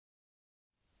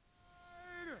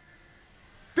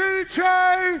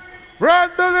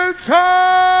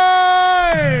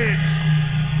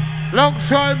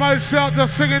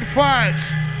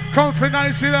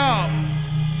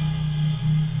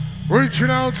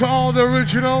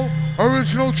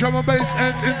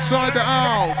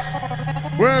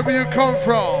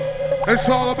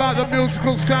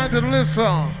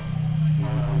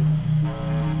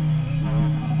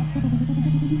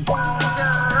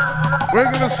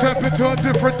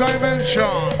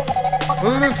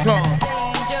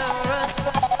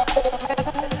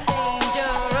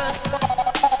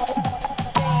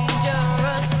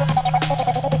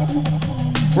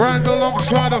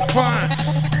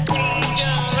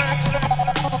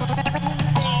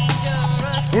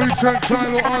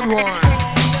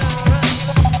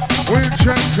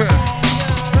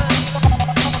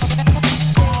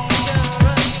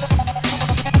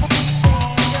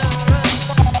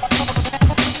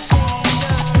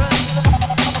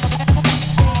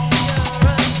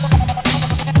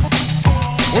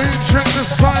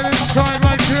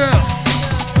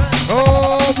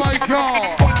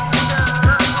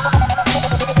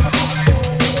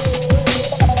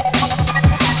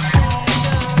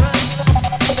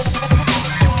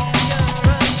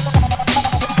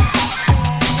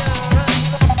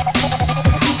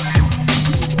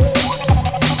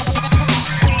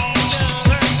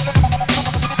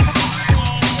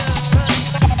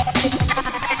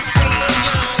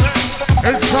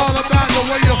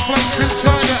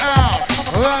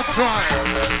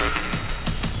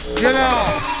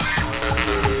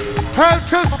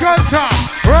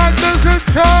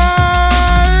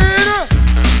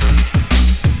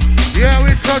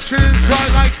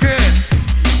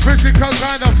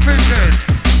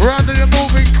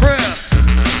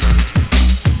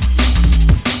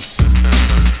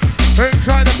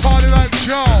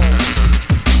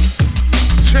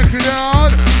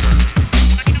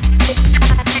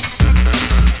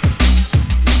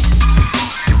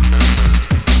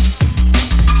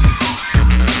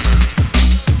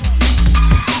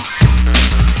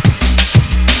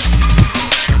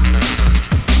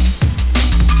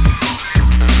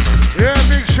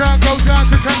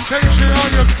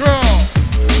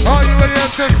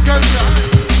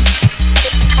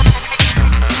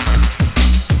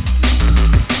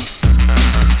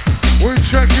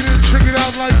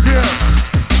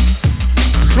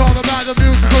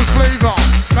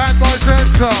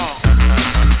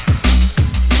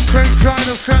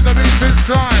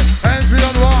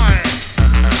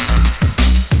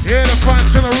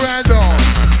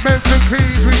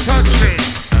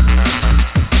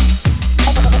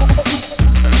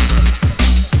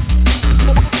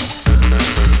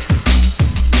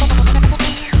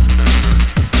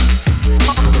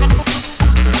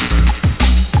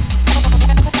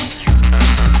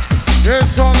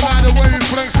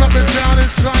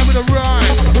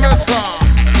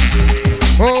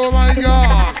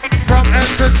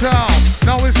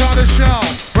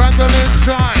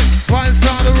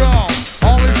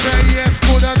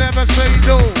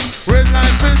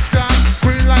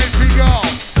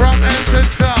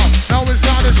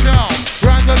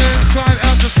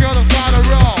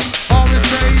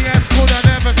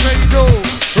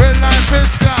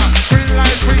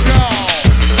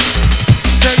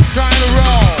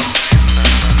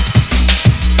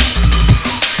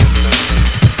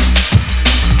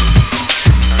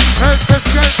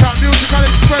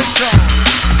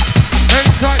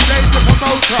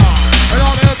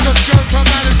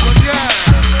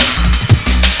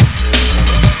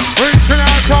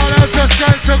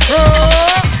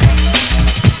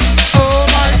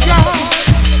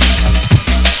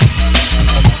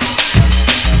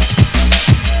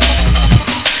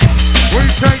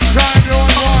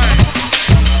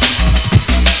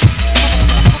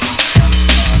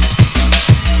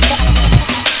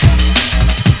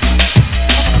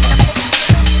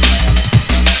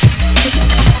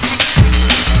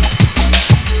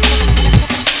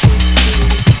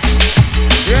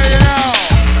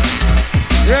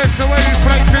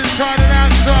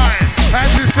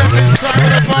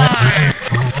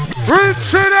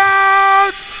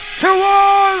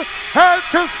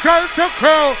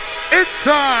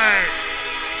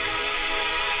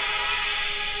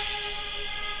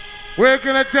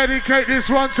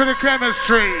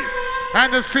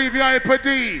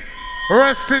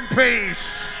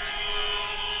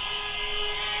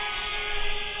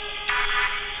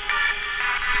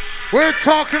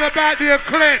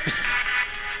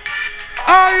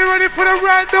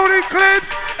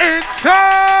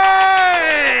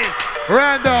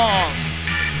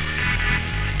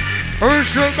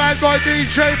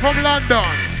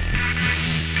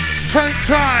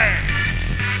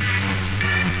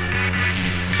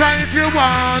So if you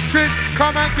want it,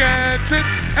 come and get it.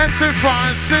 MC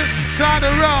Fancy, start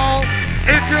the roll.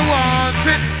 If you want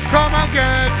it, come and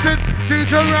get it.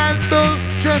 DJ Randall,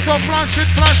 just a flash it,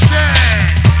 flash it.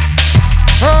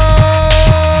 Oh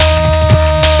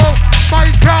my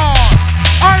God!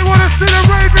 I wanna see the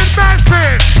raving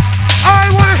massive. I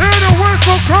wanna hear the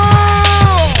whistle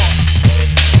call.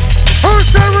 Who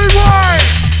said rewind?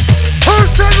 Who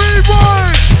said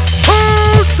rewind? Who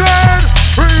said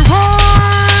rewind?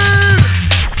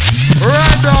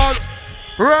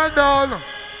 Randall.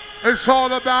 It's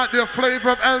all about the flavor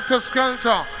of Helter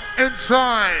Skelter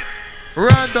inside.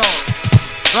 Randall,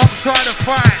 alongside the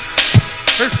Fatz.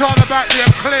 It's all about the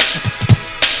eclipse.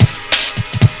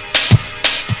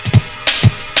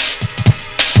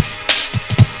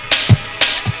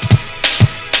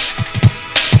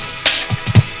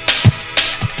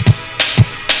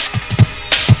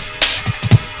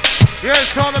 Yeah,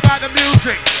 it's all about the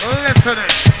music. Listening.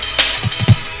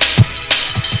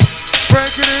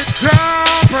 Breaking it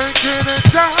down, breaking it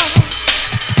down.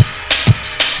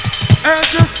 And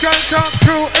just can't come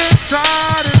through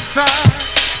inside.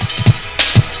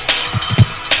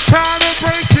 Trying to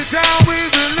break it down, we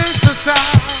release the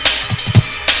sound.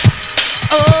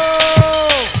 Oh,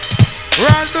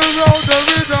 round the road, the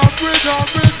rhythm.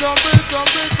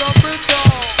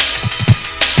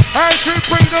 As we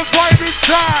bring the vibe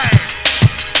inside.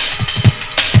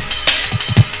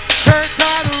 Take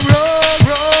time to roll.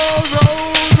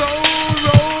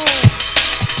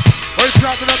 We're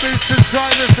dropping the beats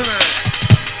inside, listening.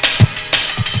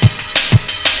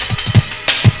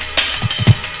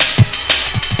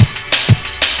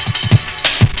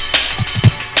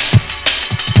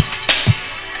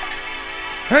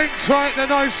 Hang tight, the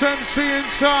nice MC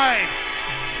inside.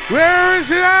 Where is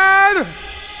it at?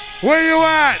 Where you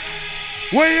at?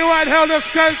 Where you at, Helter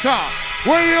Skelter?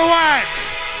 Where you at?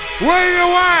 Where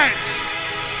you at?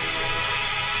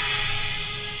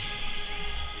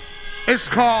 It's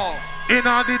called In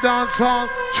on the Dance Hall,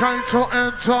 trying to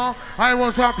enter. I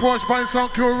was approached by some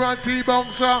current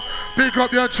bouncer. Pick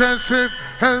up your chances,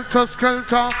 Helter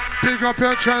Skelter. Pick up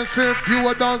your chances, you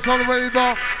a dance on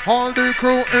raver. All the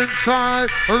crew inside,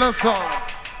 listen.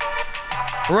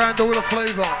 Randall with a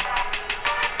flavor.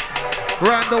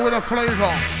 Randall with a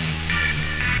flavor.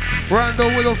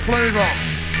 Randall with a flavor.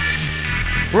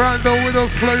 Randall with a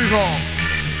flavor.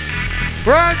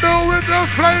 Randall with the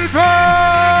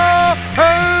flavor.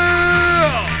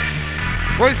 Hey!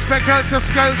 Respect Helter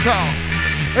Skelter.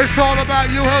 It's all about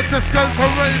you Helter Skelter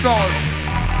ravers.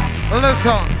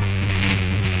 Listen.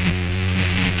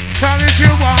 So if you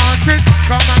want it,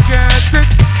 come and get it.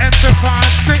 MC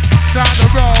Fancy, start the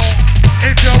roll.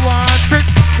 If you want it,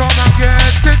 come and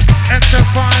get it. MC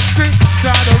Fancy,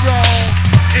 start the roll.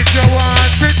 If you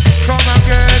want it, come and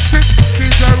get it.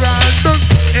 DJ Randall,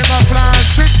 in my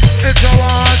flash it. If you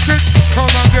want it,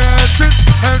 come and get it.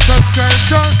 Helter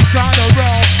Skelter, start the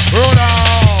roll. Roll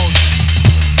out.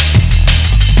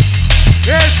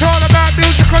 Yeah, it's all about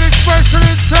musical expression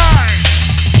inside.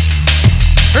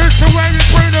 It's the way we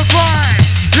bring the vibe.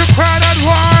 You cry that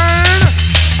wine.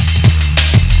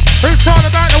 It's all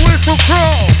about the whistle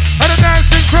crew and the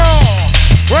dancing crew.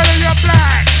 Whether you're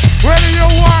black, whether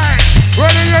you're white,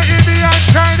 whether you're Indian,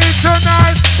 Chinese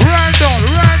tonight. Randall.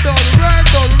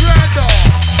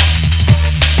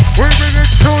 We bring it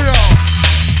to you.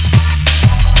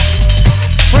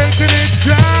 Breaking it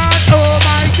down, oh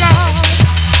my God.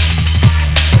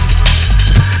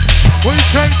 We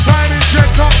take time and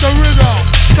check up the rhythm.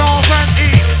 North and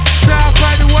east, south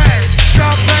and west,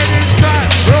 jump and inside,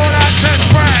 roll out and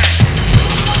spread.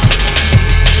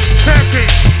 Check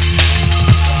it.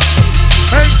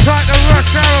 Inside the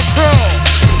rush hour crew,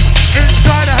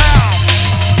 inside the house,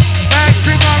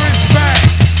 maximum respect.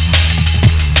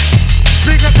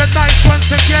 Big up the night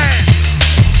once again.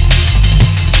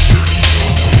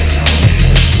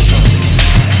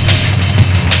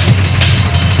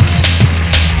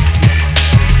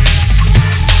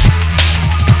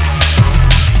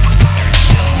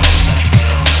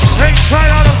 Right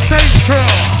on the stage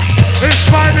crew. It's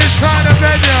vibe inside the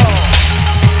venue.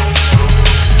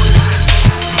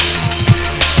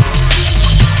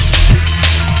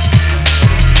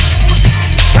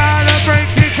 Time to break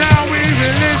it down, we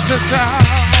release the sound.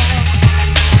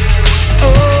 Oh,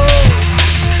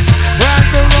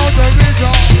 Randall on the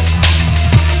rhythm.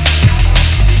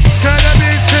 Tell the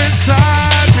beats inside.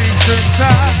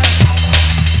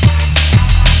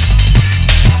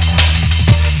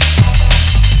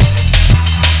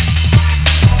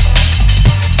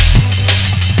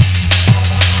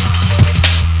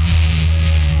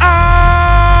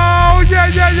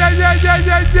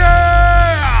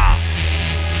 Yeah.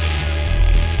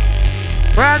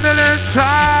 Randall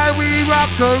inside, we rock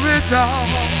the rhythm.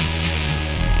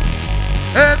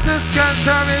 It's the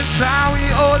Skelter inside, we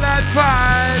all that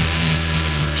vibe.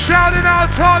 Shouting out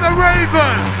to all the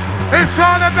ravers, it's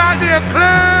all about the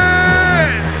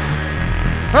eclipse.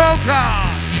 Oh God.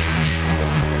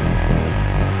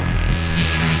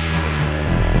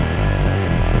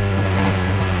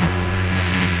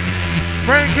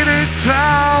 Breaking it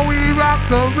down, we rock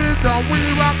the rhythm, we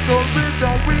rock the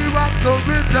rhythm, we rock the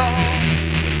rhythm.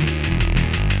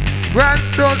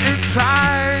 Randall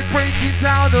inside, breaking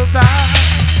down the vibe.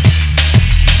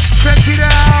 Check it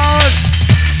out.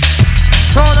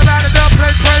 It's all about the double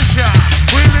pressure.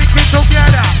 We link it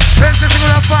together. Let's just go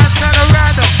to Fatz Charlie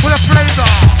Randall with a flavor.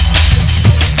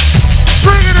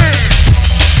 Bring it in.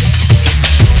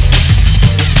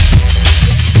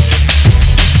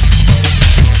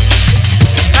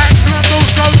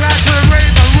 Goes out to the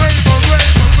rainbow, rainbow,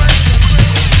 rainbow, rainbow,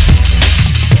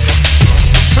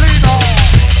 rainbow. Bleed on.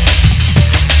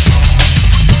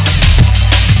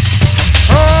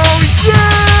 Oh yeah!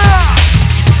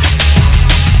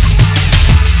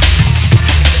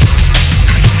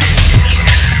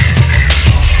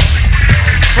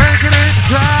 Breaking it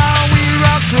down, we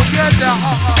rock together.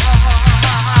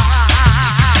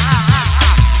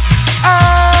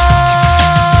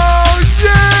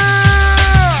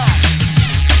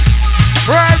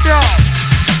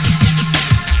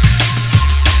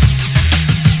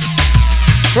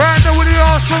 Randall with the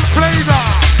awesome flavor.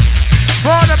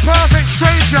 For the perfect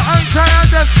stranger,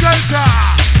 untied the Skelter.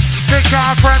 Kick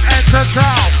off from enter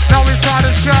town. Now we start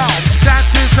the show. That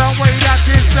is the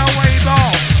way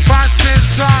more. Fatz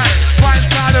inside, one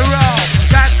side the road.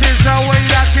 That is the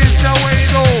way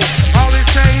go. Always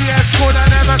say yes, could I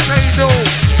never say no.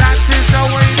 That is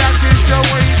the way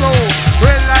go.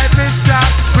 Real life is stop,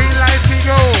 real life we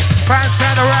go. Fatz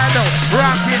Charlie Randall,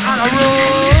 rocking on a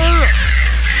roll.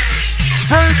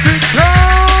 Break it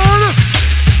down!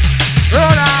 Roll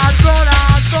out, roll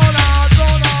out, roll out,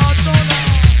 roll out, roll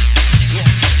out.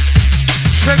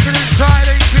 Check it inside,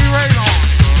 AC Randall.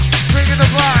 Bringing the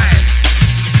vibe.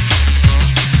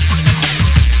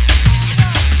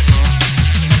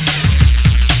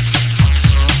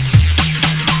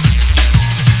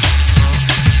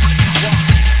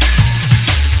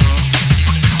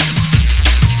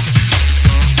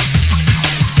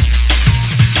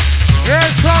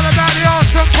 It's all about the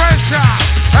awesome pressure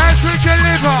as we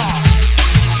deliver.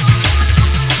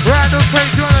 Randall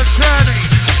takes you on a journey,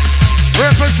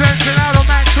 representing out of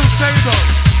Maxwell Stable.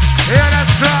 Yeah,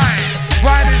 that's right.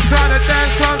 Right inside the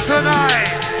dance on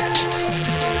tonight.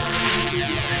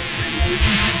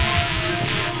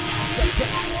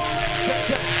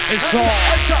 It's all.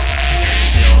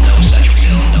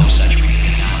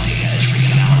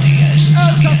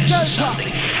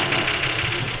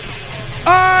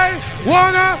 I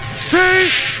wanna see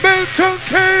Milton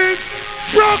Keynes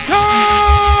Broncos!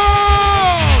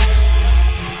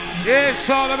 Yeah, it's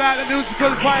all about the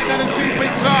musical fight that is deep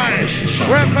inside.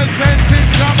 Representing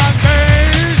drum and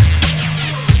bass.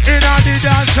 In on the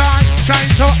dance and trying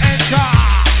to enter.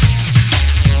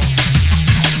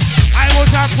 I was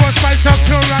approached by some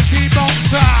Turaki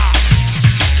bouncer.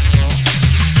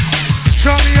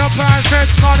 Show me your passport,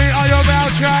 money or your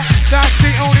voucher. That's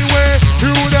the only way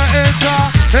you the enter.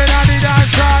 And I did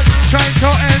answer, trying to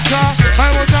enter. I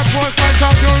was approached by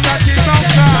some Turaki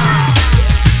bouncer.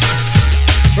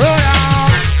 Oh yeah.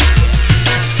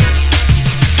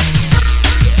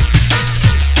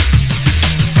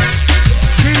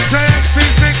 Keep playing,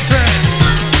 keep mixing.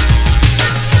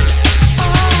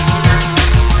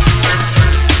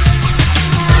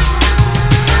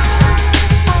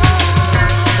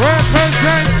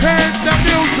 Representing the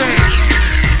music.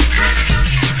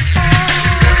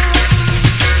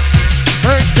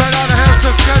 Inside on the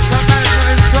Helter, Skelter management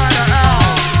inside the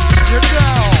house. You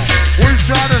know, we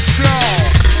start the show.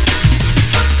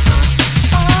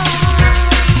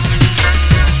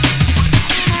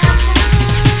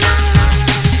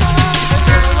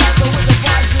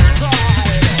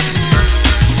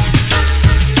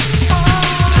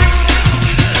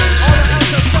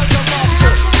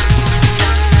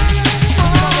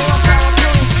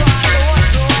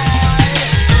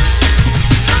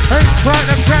 Inside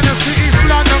the Tennessee, East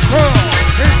London crew,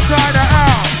 inside the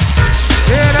house.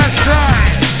 Yeah, that's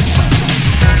right.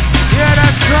 Yeah,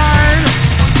 that's right.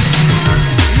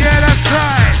 Yeah, that's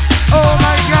right. Oh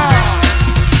my God.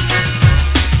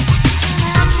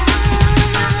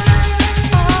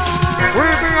 We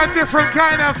bring a different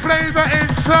kind of flavor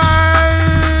inside.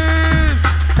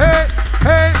 Hey,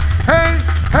 hey, hey,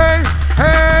 hey,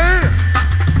 hey.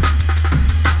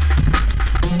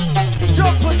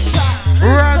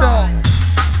 Randall.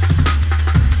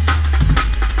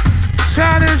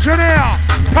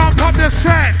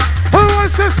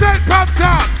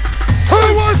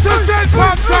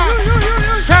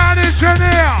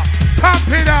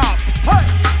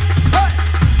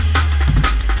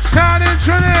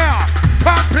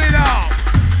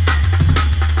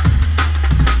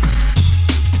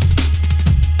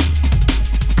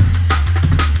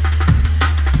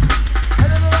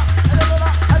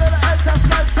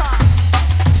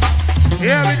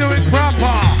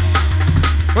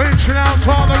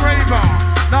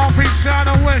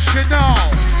 West, you know.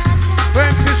 We're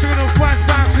in the West,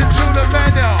 bouncing through the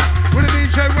venue. With the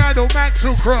DJ Randall,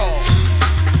 Maxwell Crow.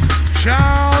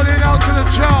 Shouting out to the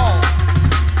Joe.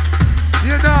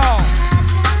 You know.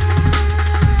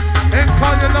 And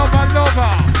call your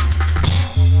lover.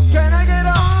 Can I get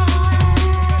up?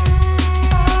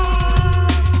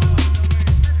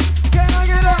 Can I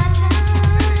get up?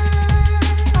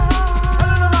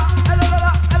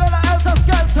 Helter,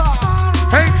 Skelter.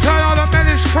 Hey, tell all the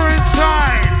Manish crew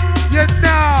inside. You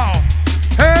know.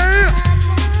 Hey.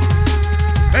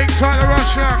 Hey, tell the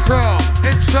Russian crew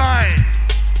inside.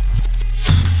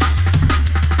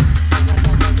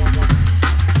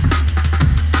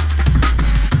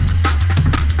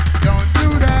 Don't do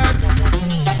that.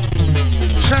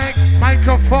 Check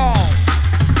microphone.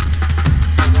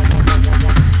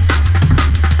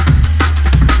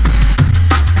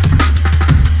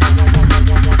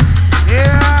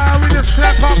 Yeah, we just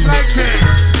step up like this.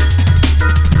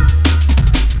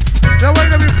 The way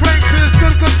that we flank is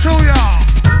good to y'all.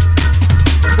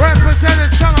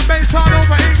 Representing drum and bass all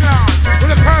over England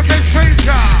with a perfect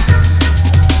stranger.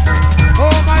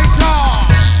 Oh my God.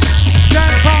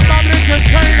 Dance on bubbling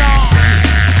container.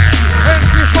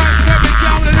 MC5 stepping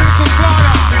down with a little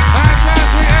slaughter. And as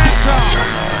we enter.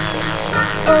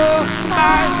 Oh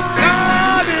my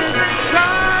God, it's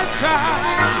time.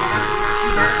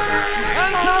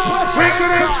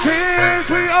 Wickedest tears,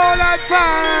 we all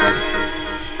advance.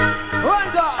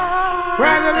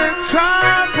 Rather than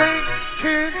time,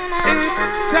 breaking it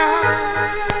down.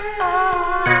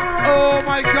 Oh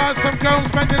my God, some girls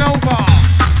bending over.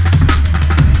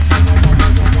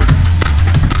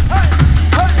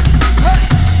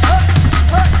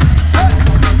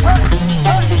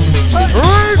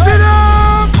 Raise it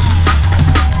up!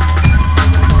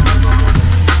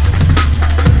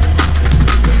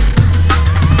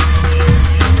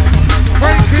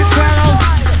 Break it down.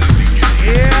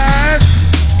 Yes.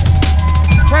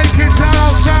 Break it down,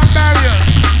 sound barriers.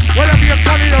 Whatever you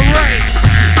call it, a race.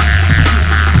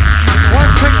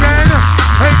 Once again,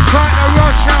 they try to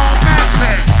rush out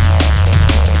Maxi.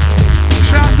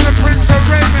 Shout to the Prince of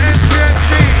Raymond,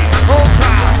 NCNC,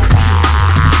 Helter.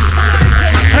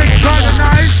 They try to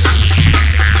nice.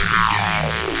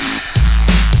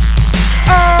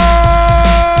 Oh,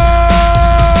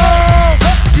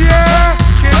 yeah.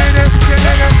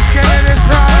 Get it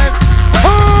inside.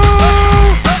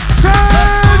 Oh,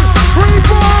 send,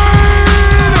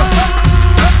 rewind.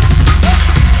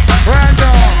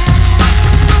 Randall.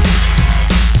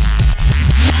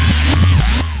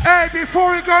 Hey, before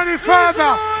we go any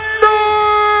further,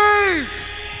 noise!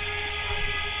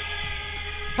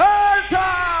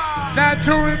 Helter! Now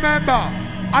to remember,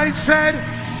 I said,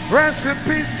 rest in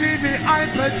peace, Stevie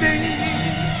Ipadine.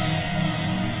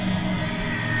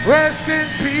 Rest in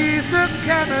peace, the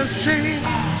chemistry.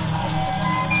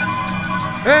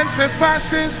 MC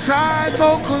Fatz inside,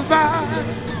 vocal vibe.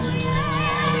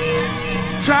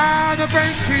 Trying to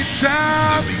break it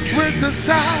down with the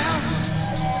sound.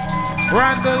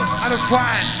 Randall and the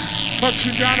Fatz,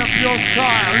 touching down a pure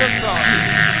style. Listen.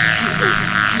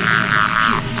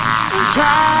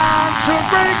 Time to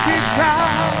break it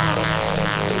down.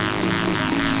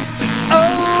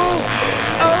 Oh,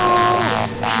 oh,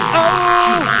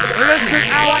 oh. Listen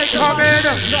how I come in.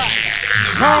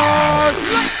 Cause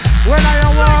when I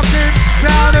am walking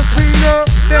down the street,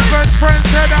 different friends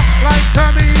head up like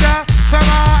Tamina. Some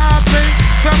are happy,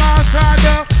 some are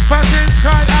sad. But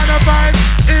inside and the vibe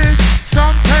is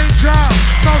something jump.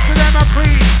 Most of them are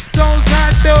clean, those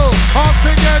that do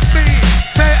often get me.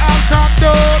 Say I'm top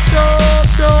dope.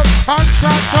 On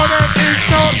top for them is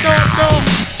dope.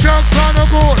 Jumps on the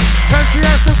board, and she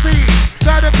has to see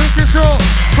that the cookie show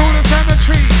through the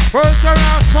cemetery. Words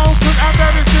around smoking, I'm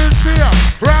very sincere.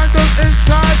 Randall's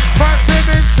inside, Fatz him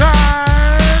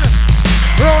inside.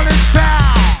 Rolling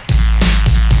town.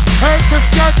 Helter,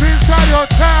 Skelter inside your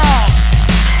town.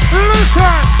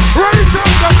 Listen, raise up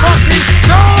the fucking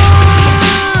noise!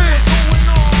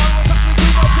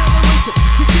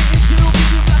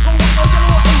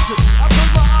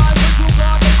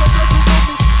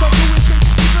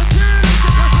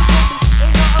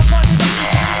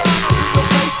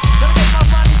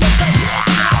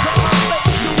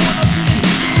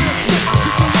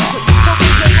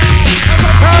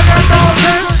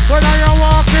 When I am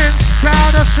walking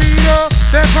down the street,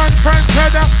 different friends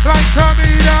head up like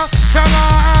Tamina. Some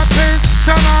are happy,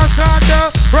 some are sad.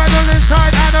 Randall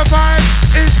inside and the vibe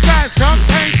is that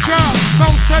something jump.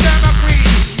 Most of them are clean,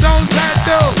 those that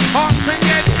do often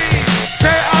get me.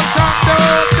 Say I'm top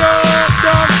dope.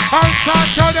 I'm top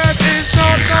to them is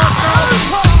no.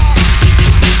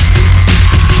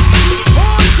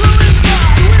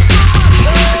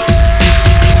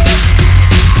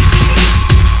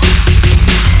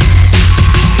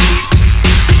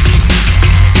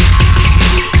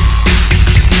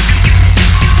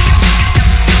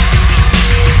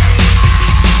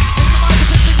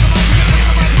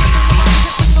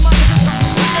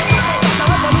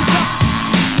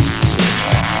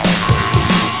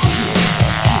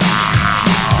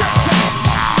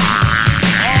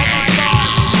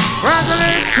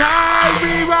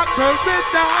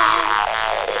 rhythm.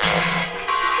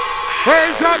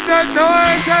 Raise up the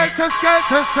noise and to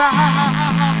Skelter sound.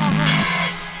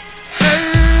 Hey,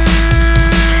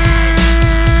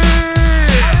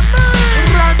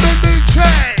 Randall DJ.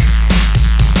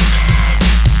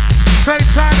 Take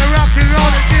time to rock and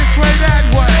roll it this way, that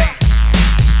way.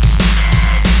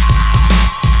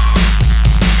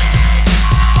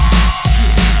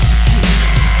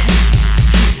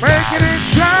 Breaking it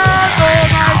down, oh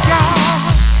my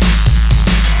God.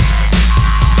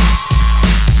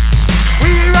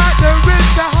 We rock the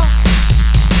rhythm.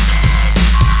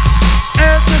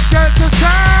 If the Skelter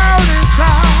sound is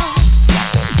on.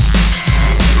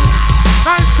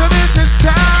 Nice to meet this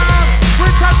town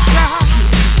with a shout.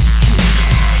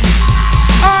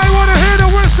 I wanna hear the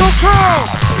whistle call.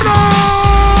 No!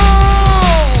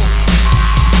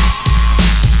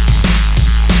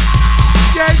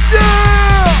 Yeah,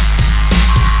 yeah!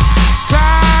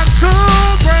 Time to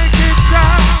break it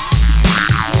down.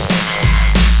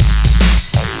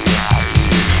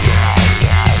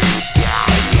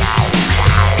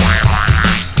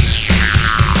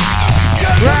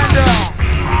 Randall.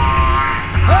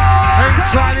 And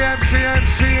Charlie MC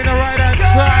in the right hand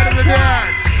side of the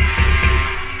dance.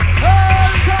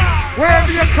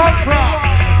 Wherever you come from,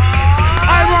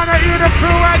 I want to hear the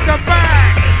crew at the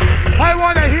back. I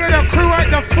want to hear the crew at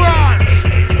the front.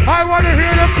 I want to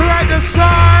hear the crew at the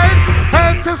side.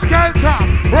 Helter Skelter,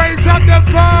 raise up the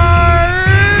vibe.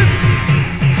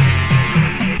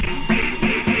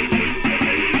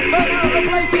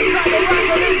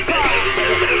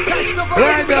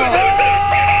 Randall.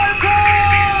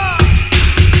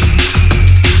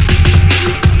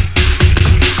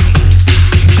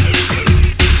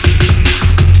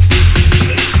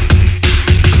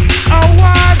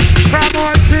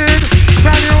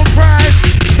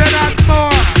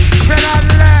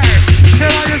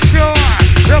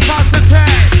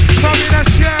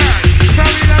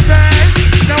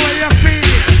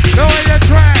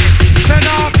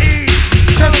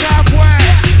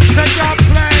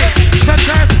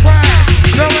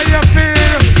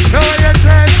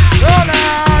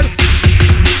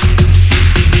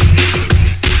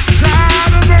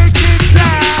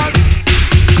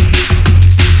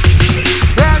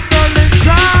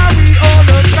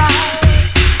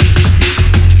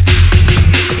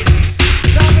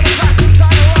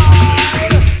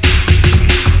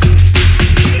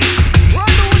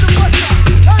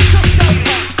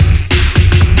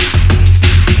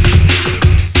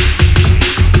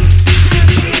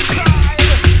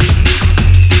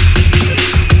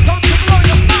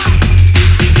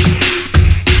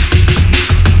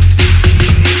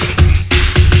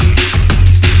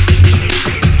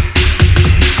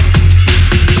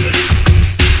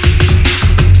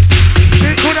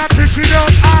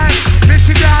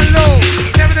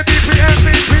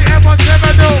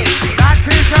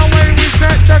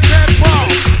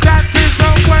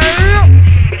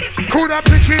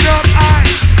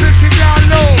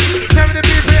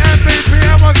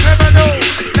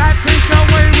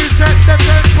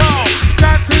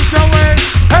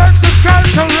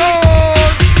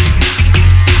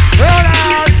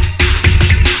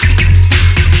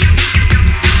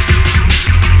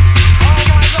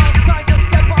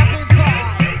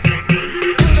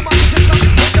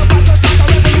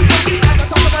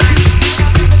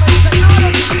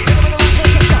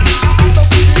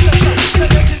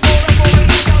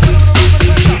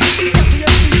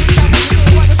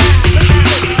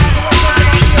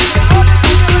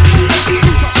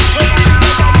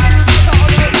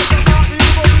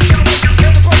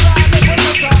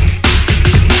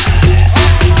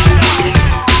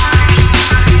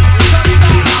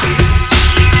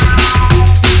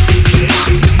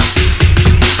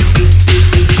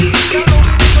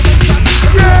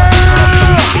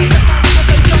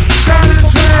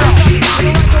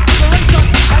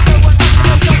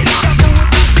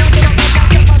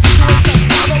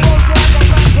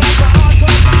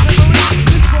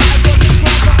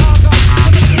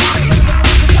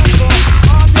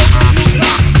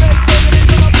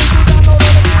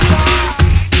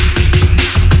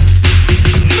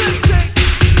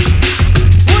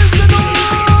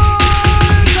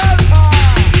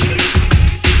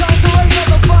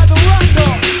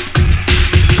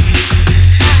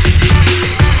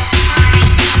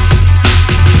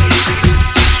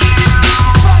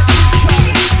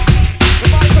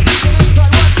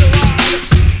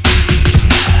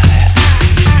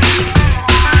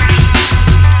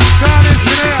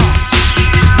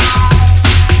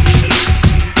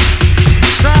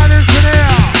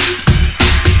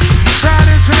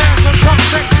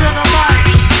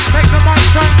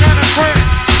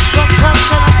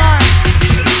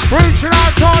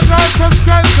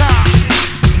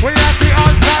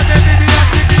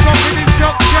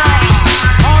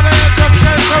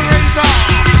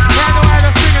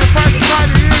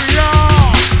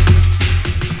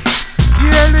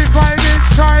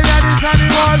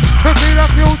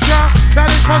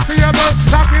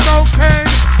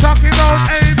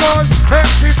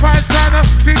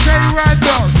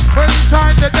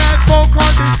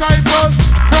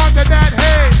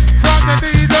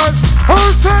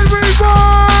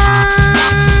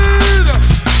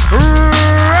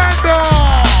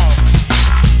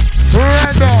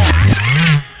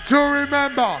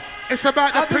 remember, it's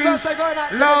about the Happy peace, birthday going out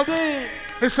to love. the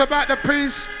D. It's about the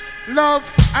peace, love,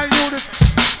 and unity.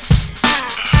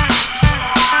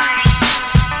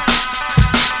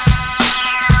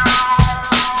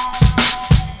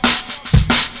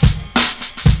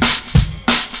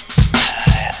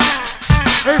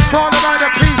 It's all about the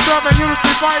peace, love, and unity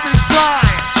vibe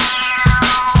inside.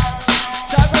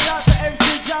 Shouting out to MC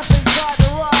Jump inside the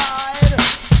ride.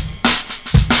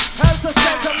 Helter,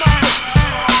 Skelter, Nicky.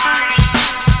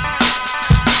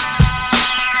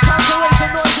 Time to raise the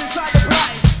noise inside the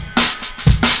place.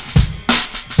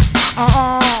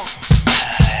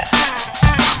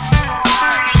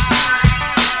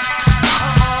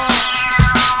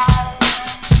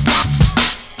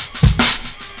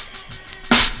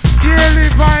 Yearly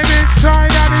vibe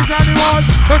inside, that is anyone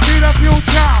to see the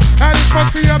future. That is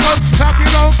foreseeable. Talking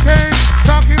about King,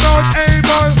 talking about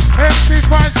Abel, MC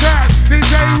Fatz Charlie,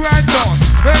 DJ Randall,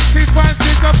 MC Fatz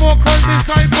is the vocal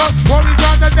disciple. What is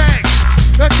on the neck?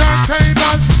 The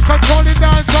turntable, controlling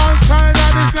dance on style,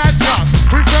 that is natural.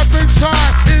 We step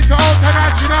inside into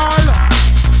international.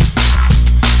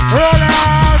 Roll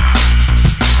out.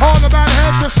 All about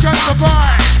Helter, Skelter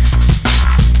vibe.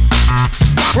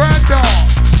 Randall.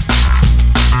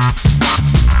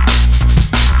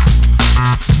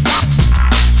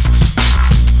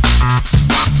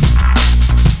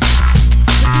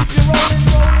 Keep you rolling,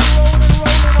 rolling, rolling,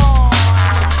 rolling on.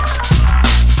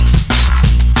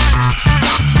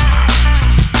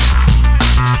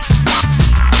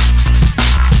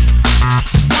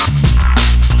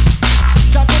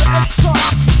 Shout to the extra.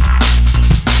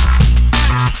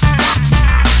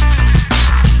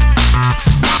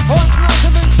 Horse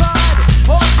nothing inside.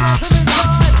 Horse nothing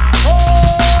inside.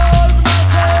 Horse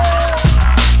nothing.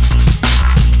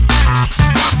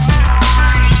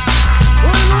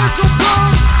 We're going to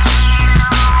blow.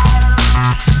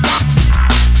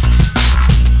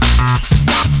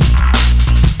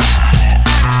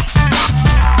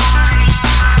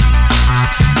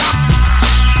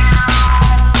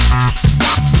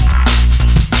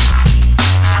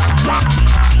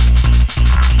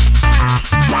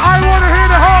 I wanna hear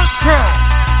the hardcore.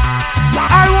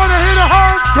 I wanna hear the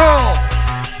hardcore.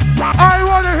 I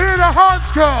wanna hear the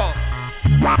hardcore.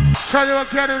 Tell you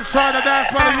again inside the dance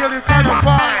by the yearly kind of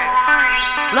vibe.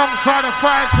 Alongside the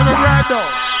fight to the Randall.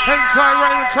 Inside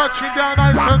running and touching down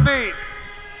nice and neat.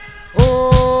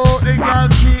 Oh, they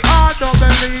got G. I don't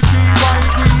believe me. Why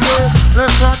we do?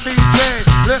 Listen DJ,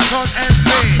 listen MC.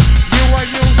 You are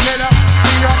you set up.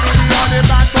 We are the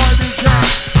bad boy DJ.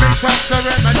 Mix up the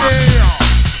remedy.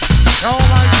 Oh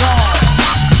my God.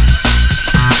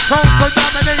 Come for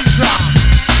domination.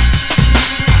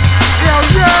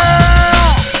 Yeah.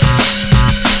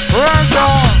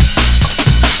 Randall.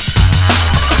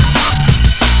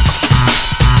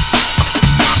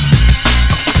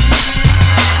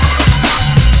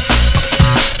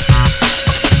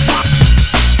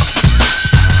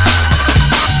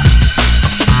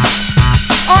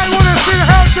 I wanna see the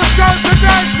Helter, Skelter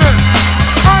dancing.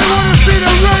 I wanna see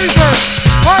the Ravens.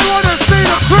 I wanna see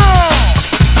the crew.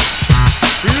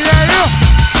 Yeah.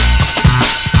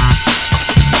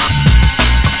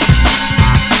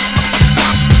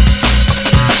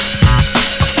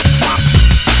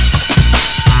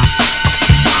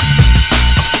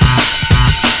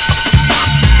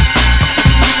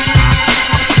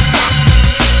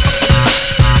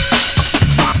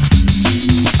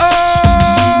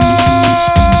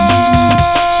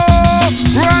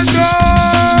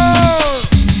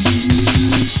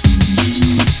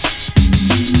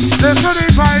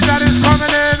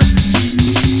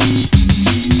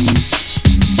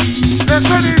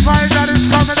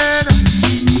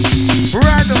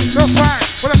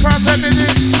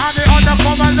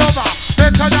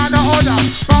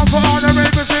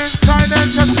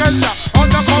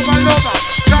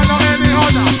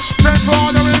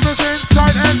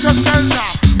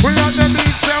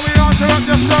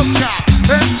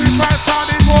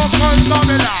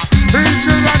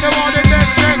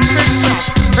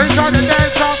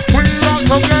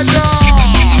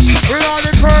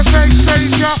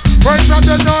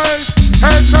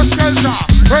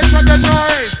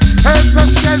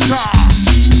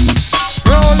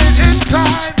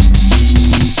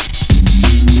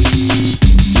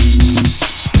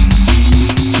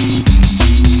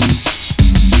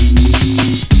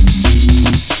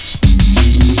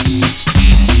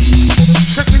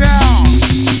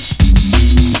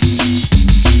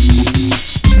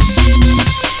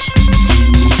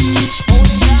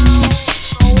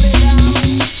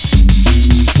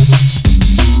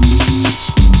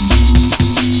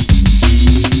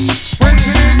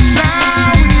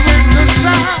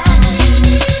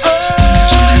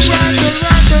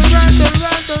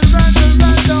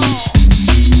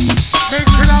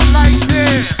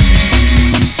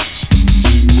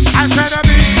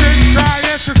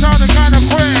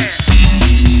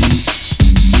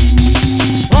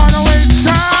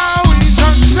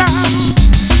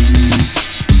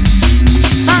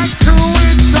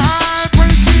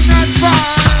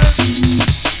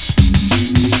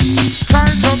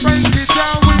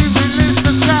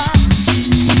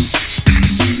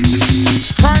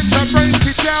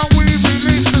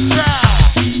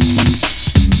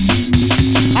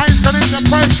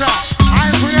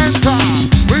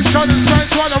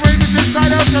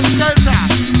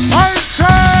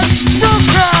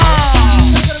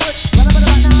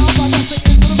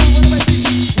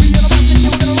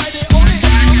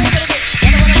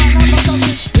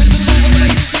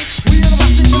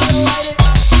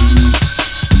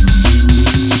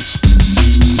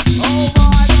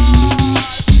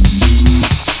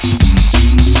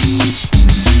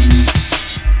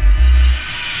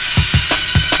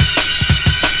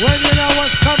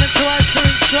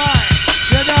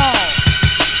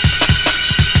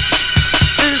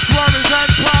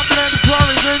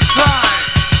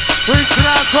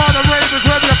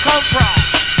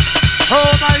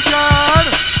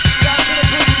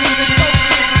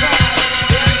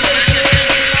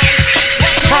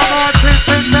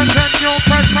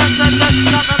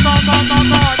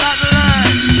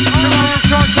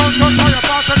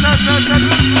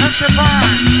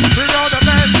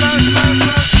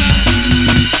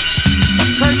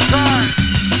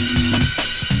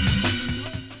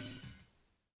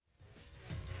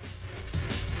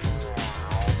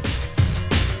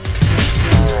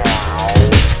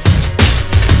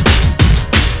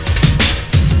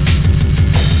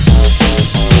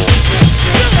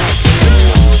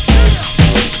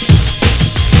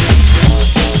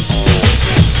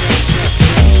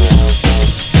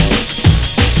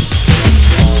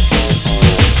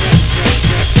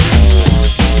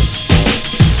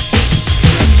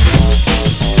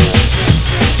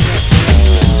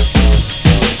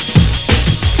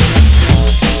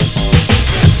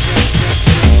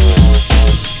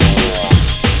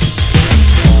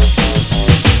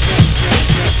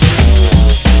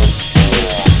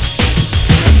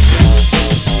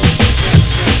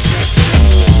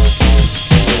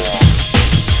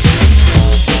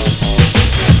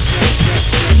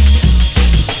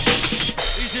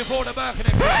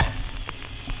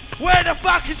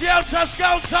 Helter,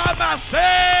 Skelter,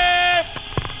 massive!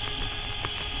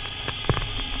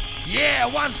 Yeah,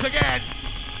 once again,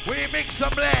 we mix some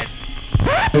blend.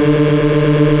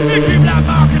 Nicky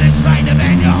Blackmarket inside the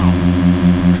venue.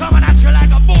 Coming at you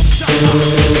like a boom chopper.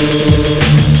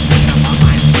 Shaking up on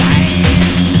my side.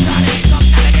 Shutting up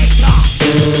navigator.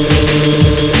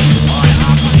 All the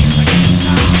harmonies against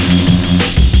her.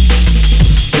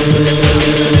 Listen up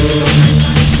to the lyrics, so nice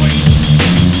and sweet.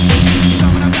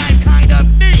 Coming up like kind of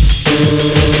neat.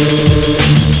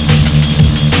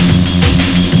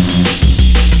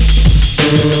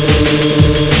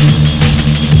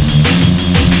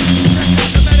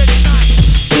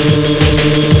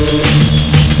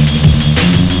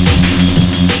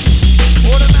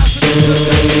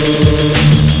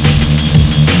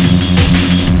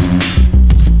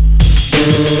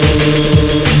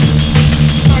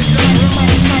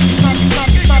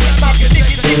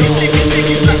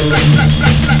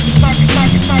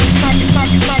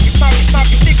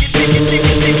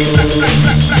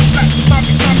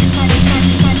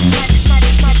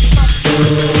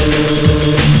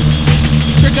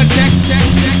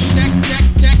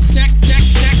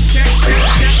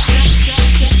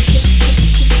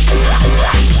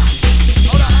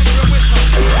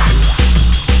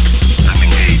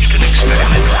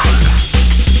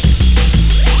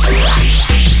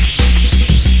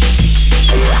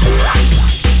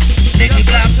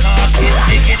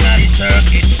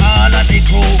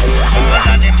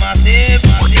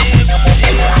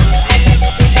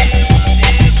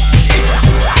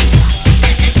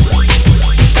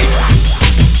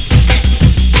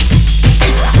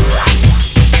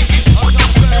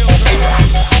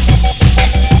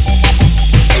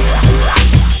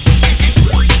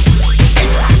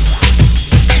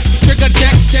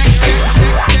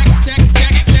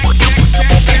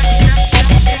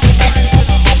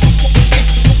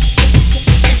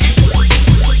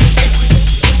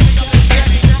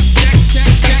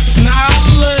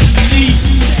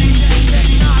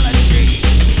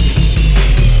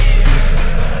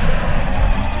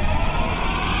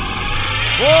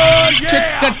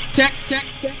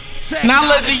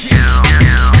 Technology.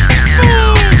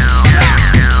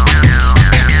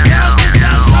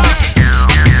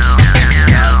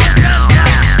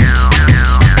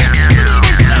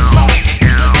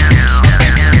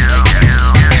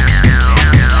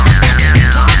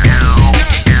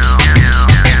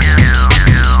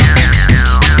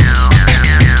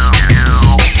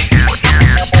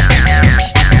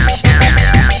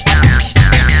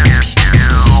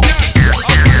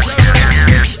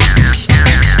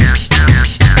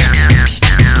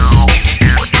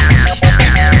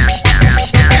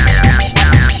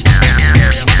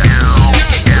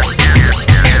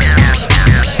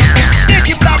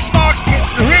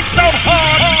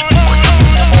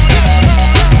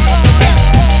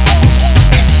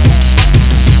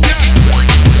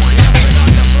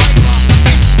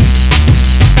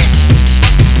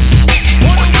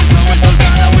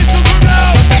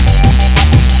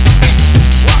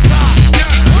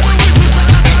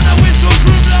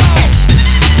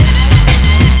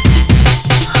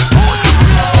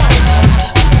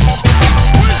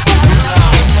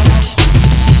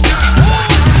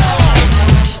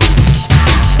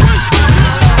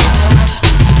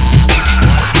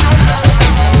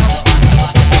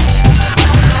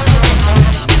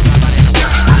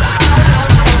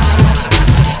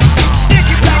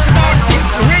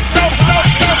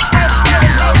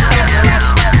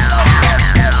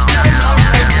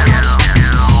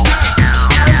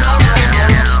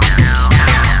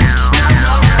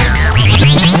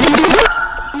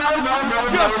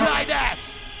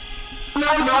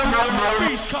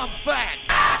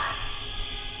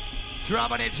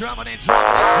 Drumming it.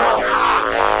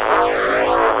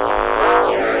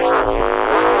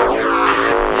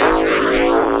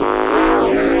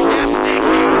 Yes,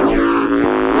 Nicky.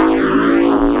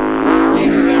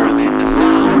 Experiment the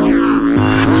sound.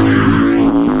 Yes,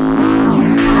 Nicky,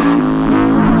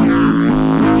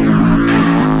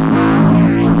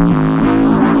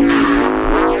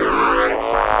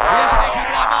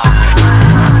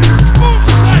 boom,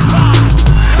 sniper.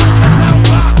 Helter,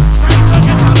 helter, trying to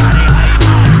get somebody high.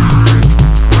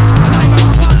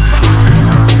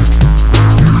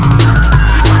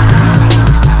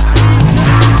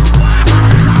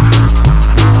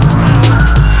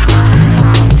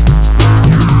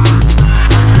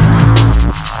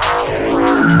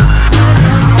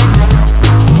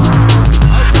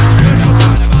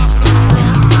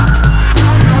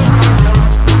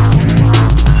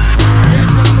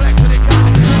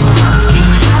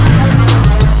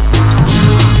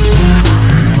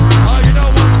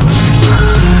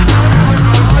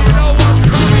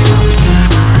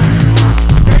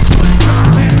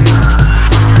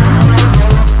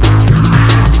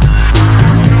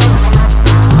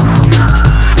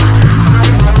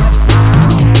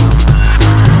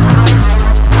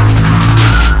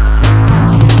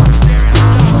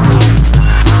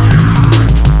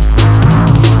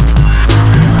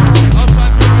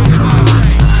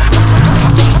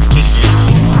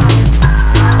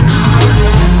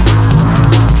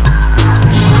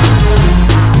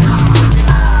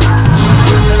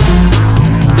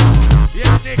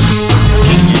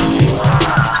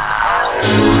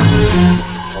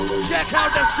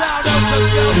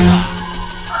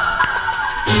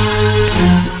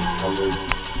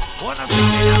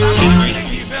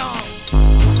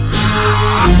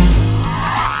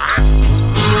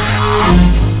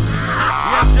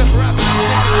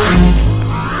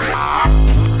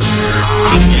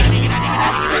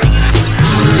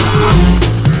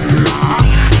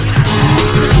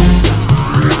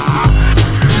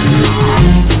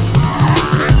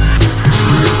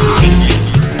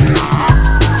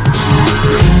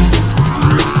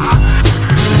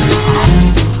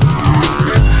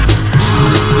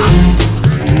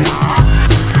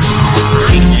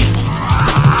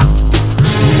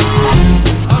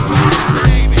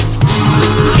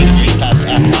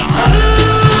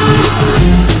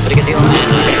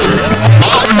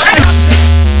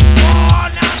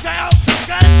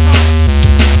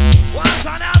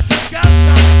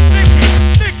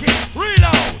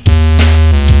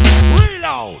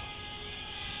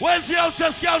 Where's the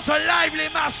Helter, Skelter, lively,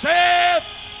 massive?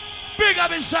 Big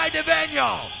up inside the venue.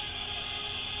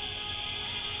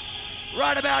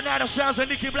 Right about now, the sounds of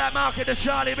Nicky, Blackmarket, the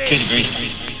Charlie B.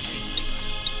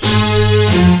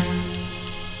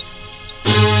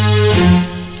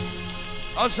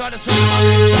 Outside the sun,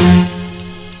 inside.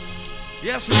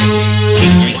 Yes, Nicky.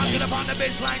 Walking up on the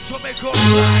baseline to make good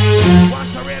slide.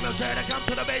 Once the ravens there, they come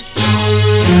to the bass drum.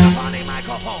 Get up on the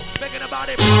microphone, making about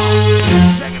it more.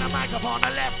 Shaking the microphone, the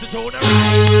left to the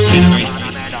right. Shaking up on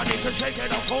the melody, so shake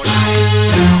it up for life.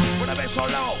 Down, with the bass so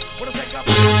low, with the second up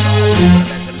on the soul. With the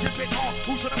bass in the tip it on,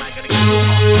 who's on the mic and get you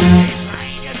on?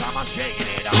 Baseline, you come on,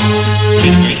 shaking it on.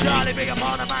 Charlie big up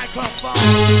on the microphone.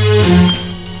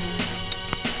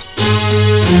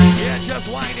 Yeah,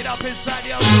 just wind it up inside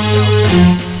the Helter.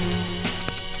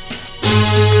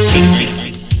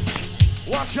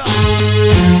 Watch out.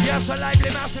 Yes, a lively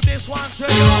massive this one to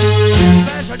you.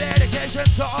 Special dedication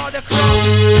to all the crew.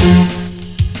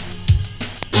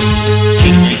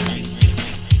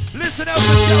 Listen out to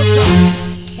Skelter.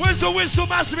 Where's the whistle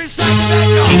massive inside the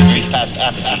venue?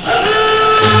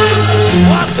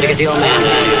 Watch it. Deal, man.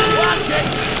 Watch it.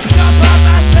 Jump on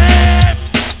massive.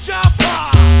 Jump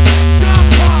on.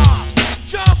 Jump on.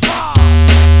 Jump on.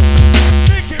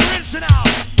 Nicky rinsing out.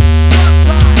 One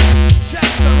time. Check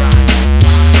the right.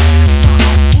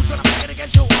 Who's on the mic gonna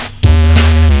get you? Who's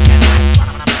on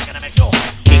the mic gonna make you?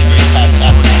 Who's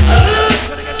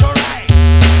gonna get you right?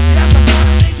 Yes, I'm trying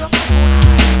to make some fun.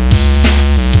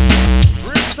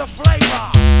 Rinse the flavor.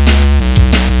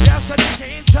 Yes, I need to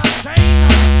entertain.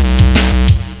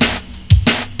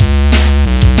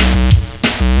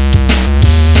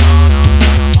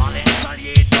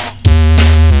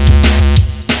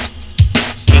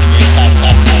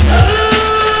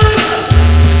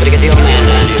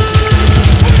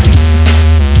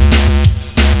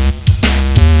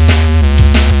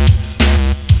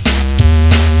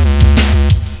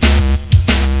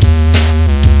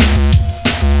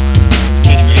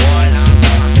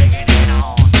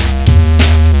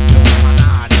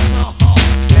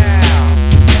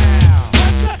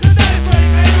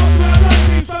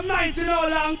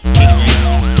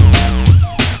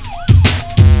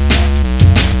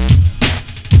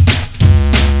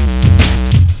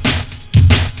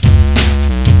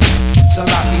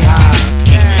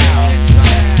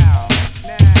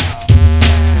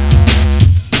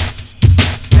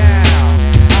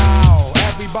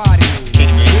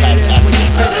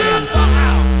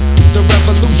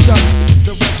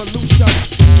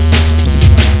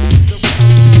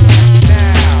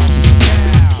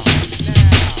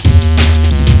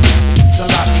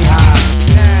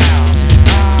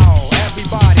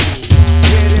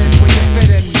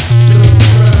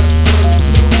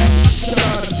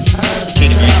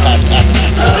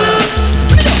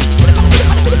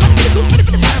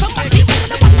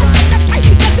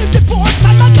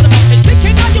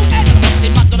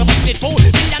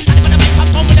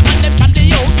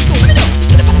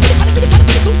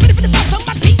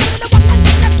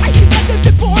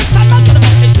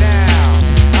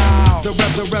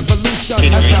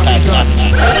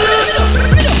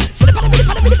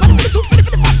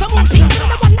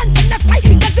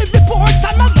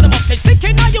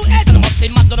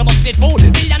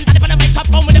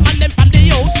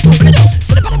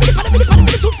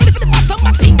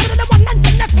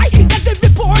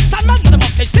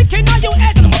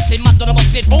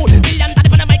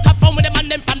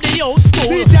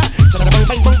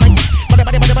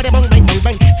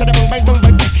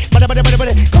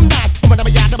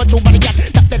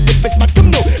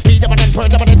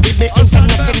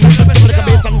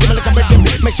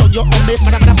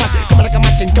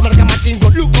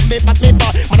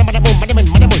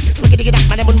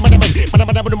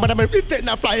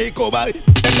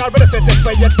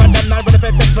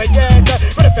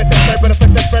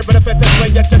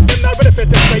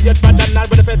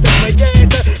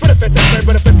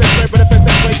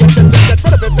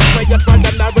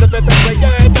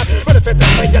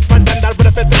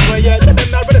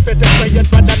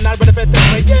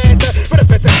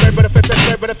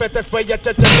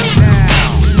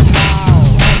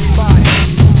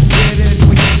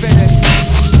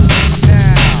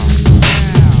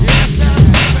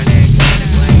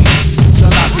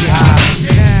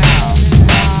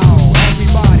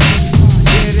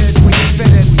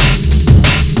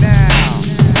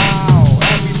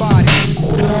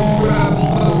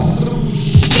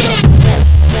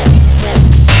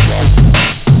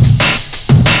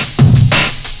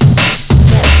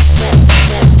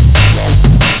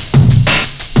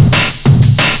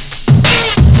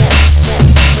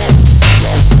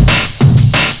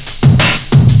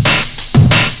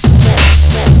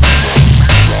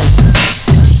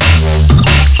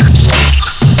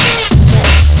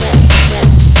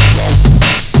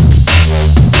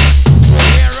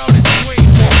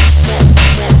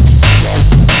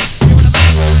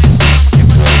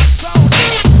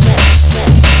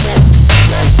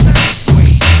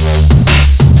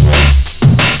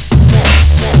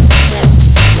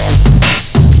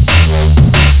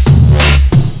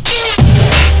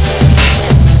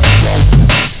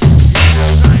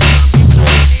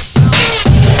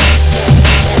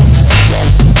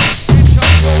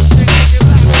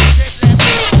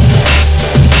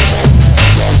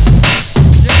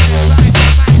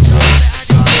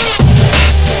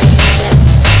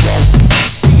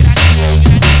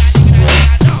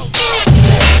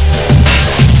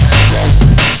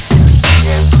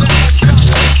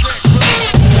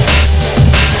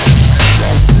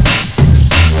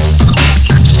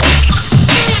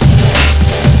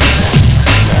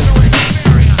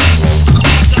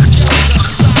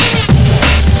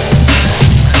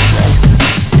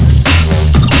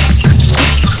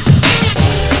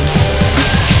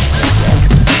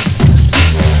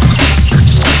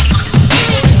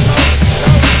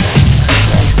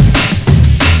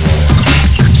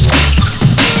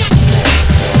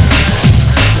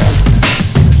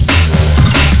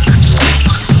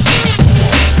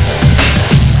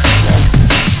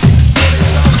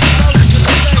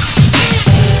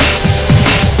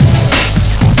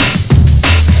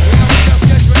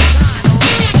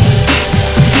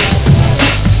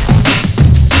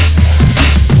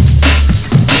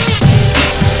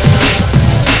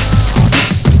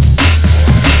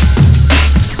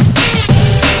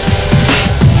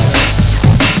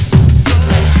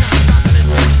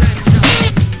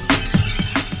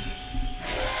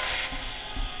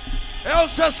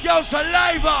 Helter, Skelter,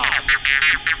 live up.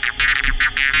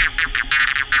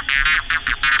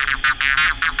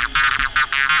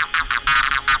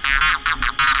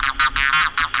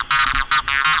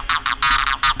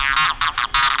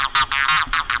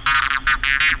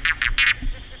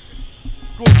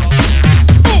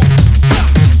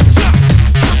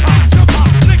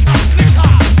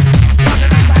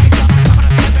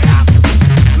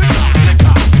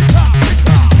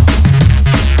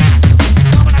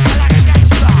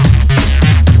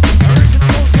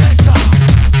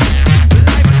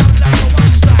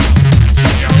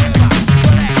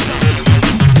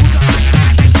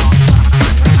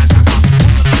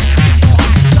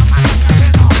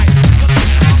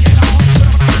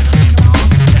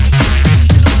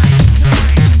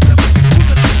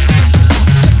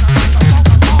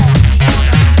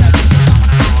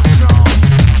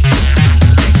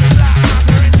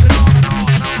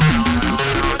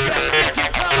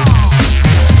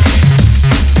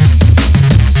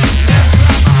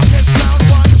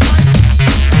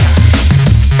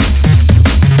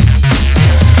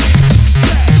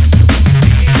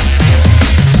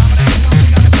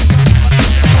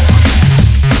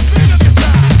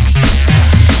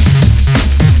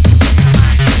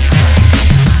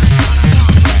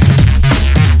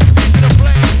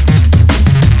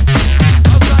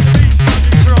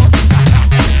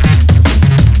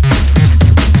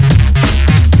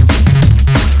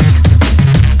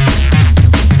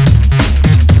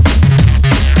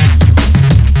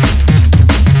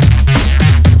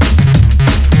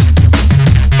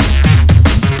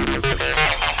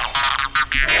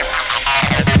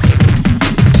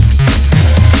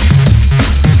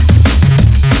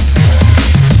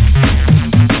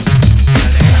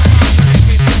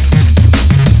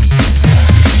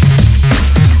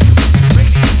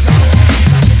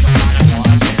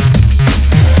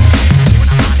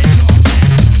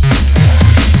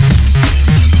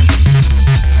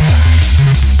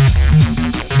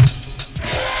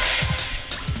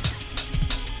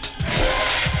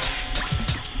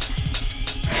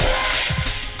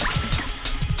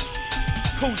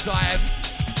 Course I am.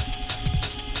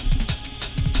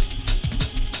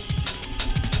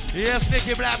 Yes,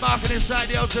 Nicky, Blackmarket inside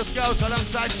the Helter Skelter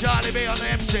alongside Charlie B on the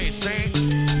MC, see?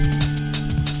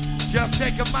 Just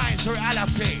take a mind to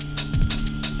reality.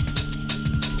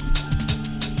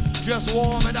 Just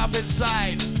warm it up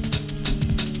inside.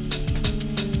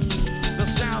 The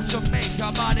sounds of make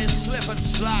our bodies slip and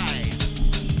slide.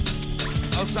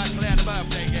 Outside clear the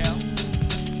birthday girl.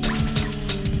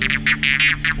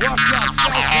 What's up,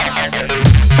 Skelter? Bring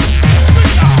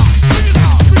it on, bring it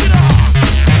on, bring it on.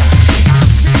 Sing on,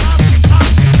 sing on, sing on,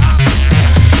 sing on.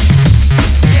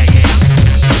 Yeah, yeah.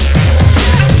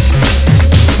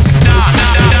 Nah,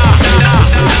 nah, nah, nah, nah,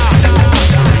 nah, nah.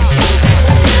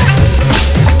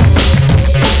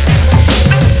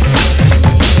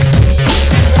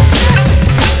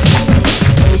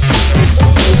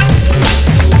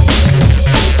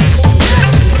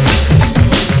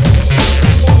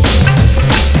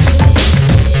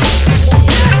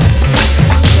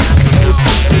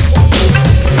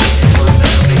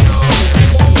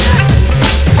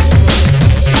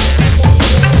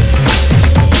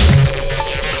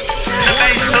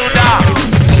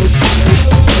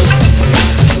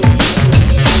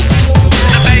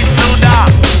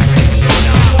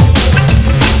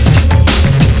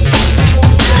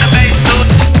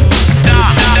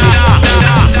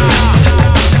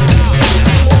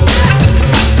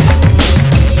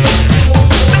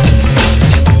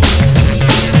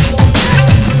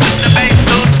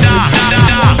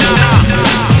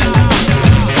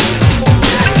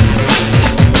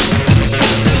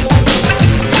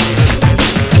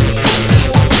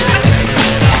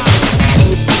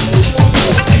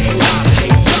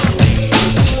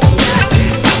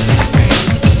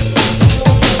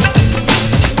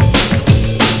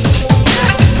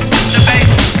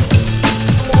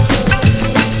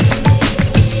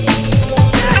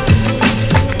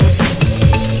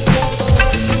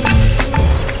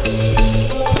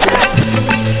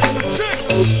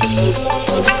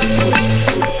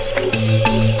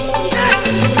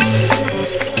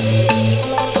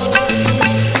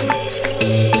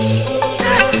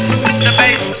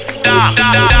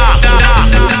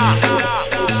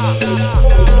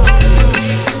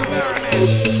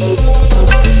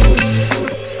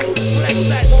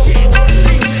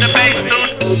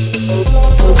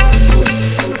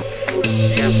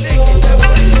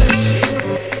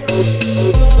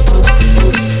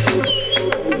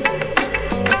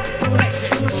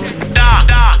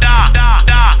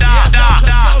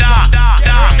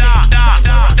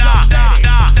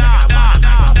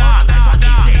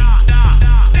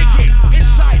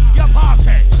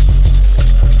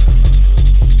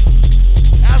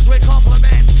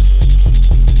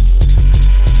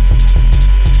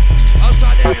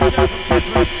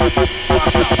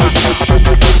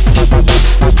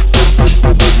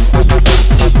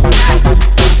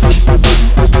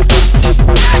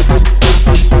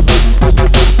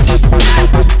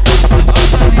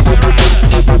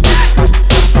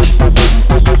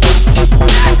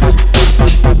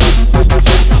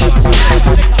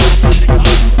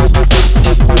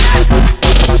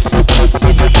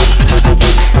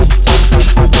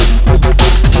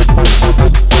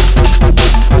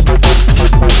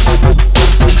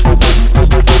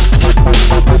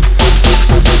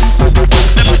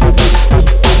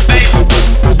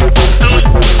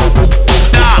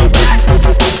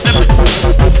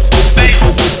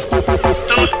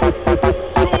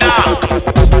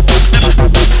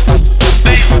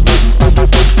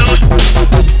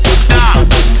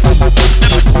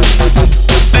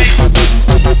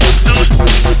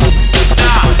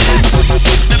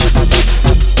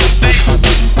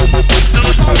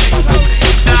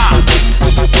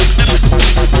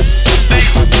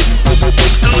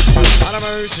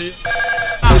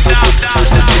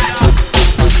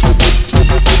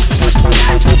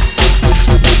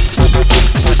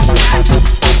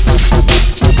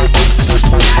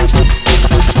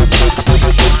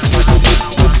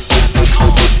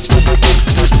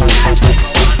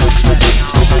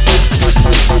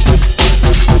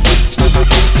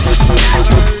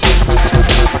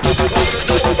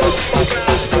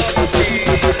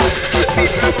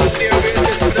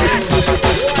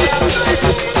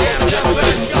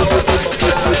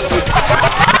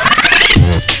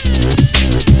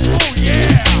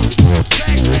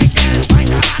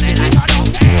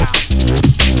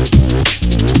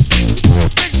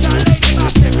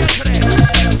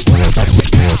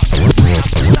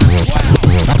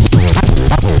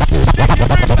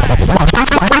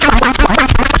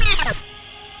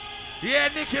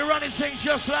 Nicky running things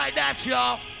just like that,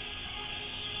 y'all.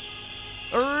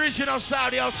 Original style,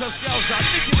 the Helter Skelter.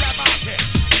 Nicky Blackmarket.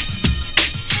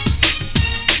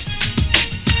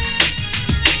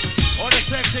 All the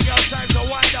sexy girl time to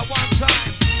wind up one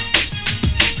time.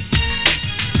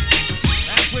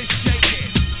 As we shake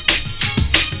it.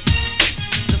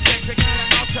 The sexy girl and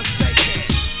not to shake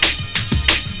it.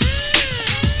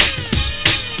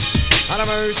 Have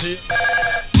mercy.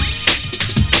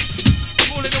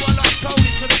 Pulling the one like Tony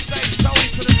to the stage, Tony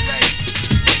to the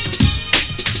stage.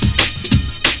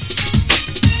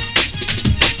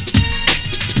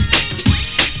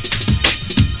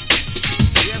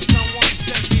 Yes, someone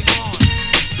set me on.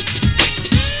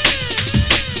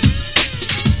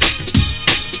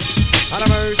 Have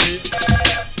mercy.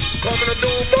 Coming to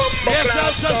do bumper Yes,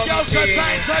 class Helter Skelter something.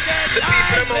 times again. The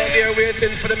people them out there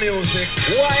waiting for the music.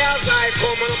 Why as I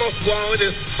come and I must go on with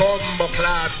this bumper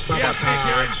class Yes, Nicky,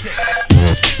 sabotage? rinse it.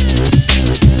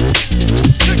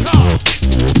 Pick up.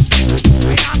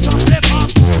 We have to flip up.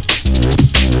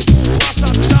 What's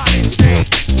up, Charlie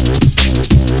B?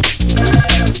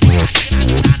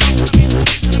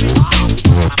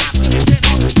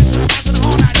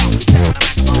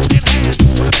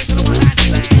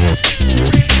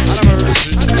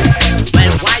 Well,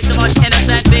 why so much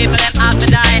innocent people them have to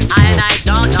die? I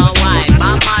don't know why.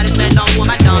 My mother said no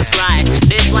woman don't cry.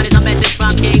 This one is a message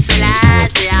from King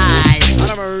Selassie.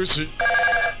 Have mercy.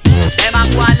 Them a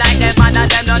go on like them and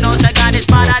them don't know say God is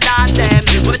better than them.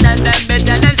 We tell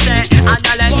them say, and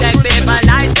all them take people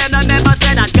like them. Don't never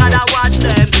say that God a watch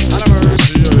them. Have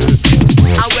mercy.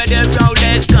 And when the road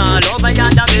is gone over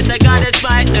yonder, me say God is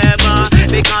fight them.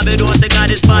 Because we know say God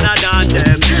is better than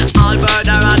them. All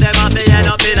murderers them have to end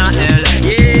up in a hell.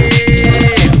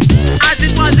 Yeah. As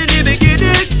it was in the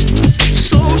beginning,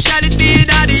 so shall it be in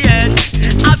the end.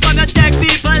 I'm gonna take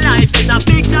people life. It's a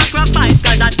big sacrifice,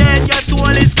 cause a dead your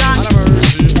soul is gone. Have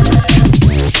mercy.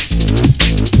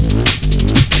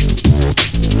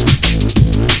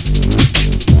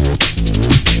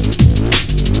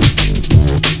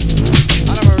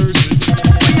 Have mercy.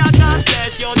 We are God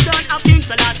bless your son of King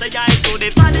Selassie to the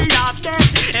valley of death.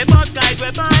 It must guide we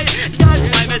by. That's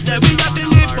why we say we have to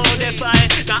live for the fight.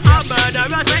 Cause our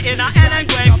murderers are in a hell and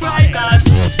great fright. Cause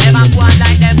them a go on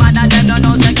like them and them don't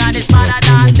know say God is better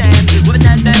than them. We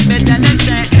tell them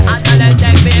say, and tell them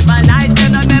take people like them.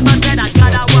 Don't never say that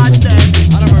God a watch them.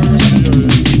 Have mercy.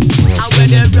 And when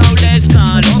the road is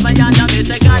gone over yonder, me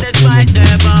say God is fight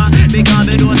them. Because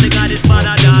we know say God is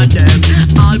better than them.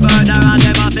 All murderers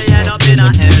them have to end up in a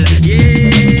hell.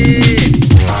 Yeah.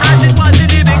 As it was in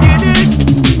the beginning,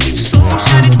 so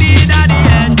shall it be in the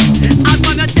end. I'm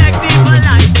gonna take people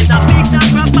life. It's a big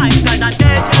sacrifice, cause a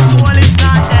dead your soul is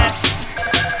not dead.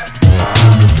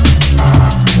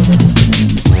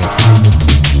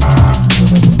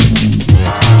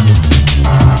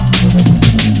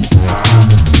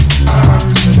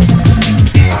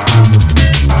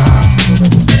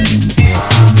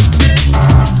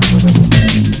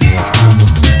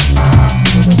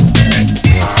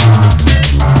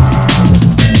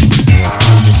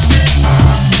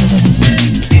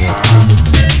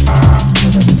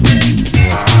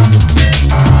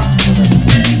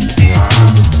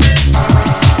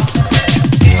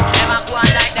 Them a go on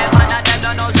like them and them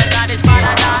don't know say God is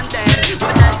better than them.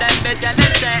 We tell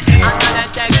them say, and tell them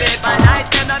take people like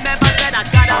them. Don't never say that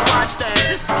God a watch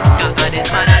them. Cause God is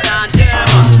better than them.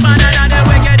 Better than the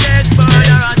wickedest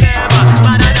murderer them.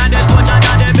 Better than the soldier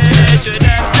than the military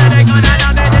them. Say they gonna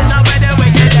have it this way the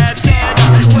wicked them said.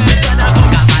 When son of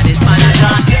God is better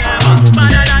than them.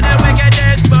 Better than the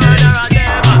wickedest murderer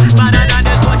them. Better than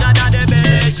the soldier than the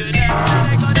military them. Say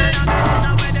they gonna have it this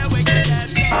way the wicked them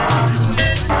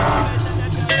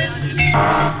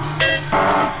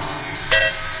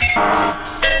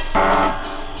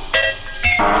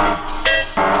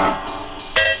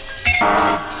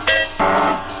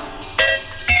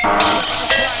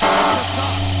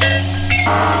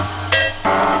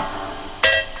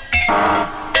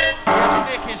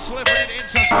Yes, Nicky slipping it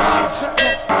into touch.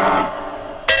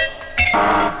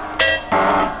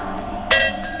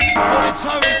 Pulling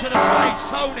Tony to the stage.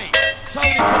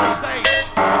 Tony to the stage.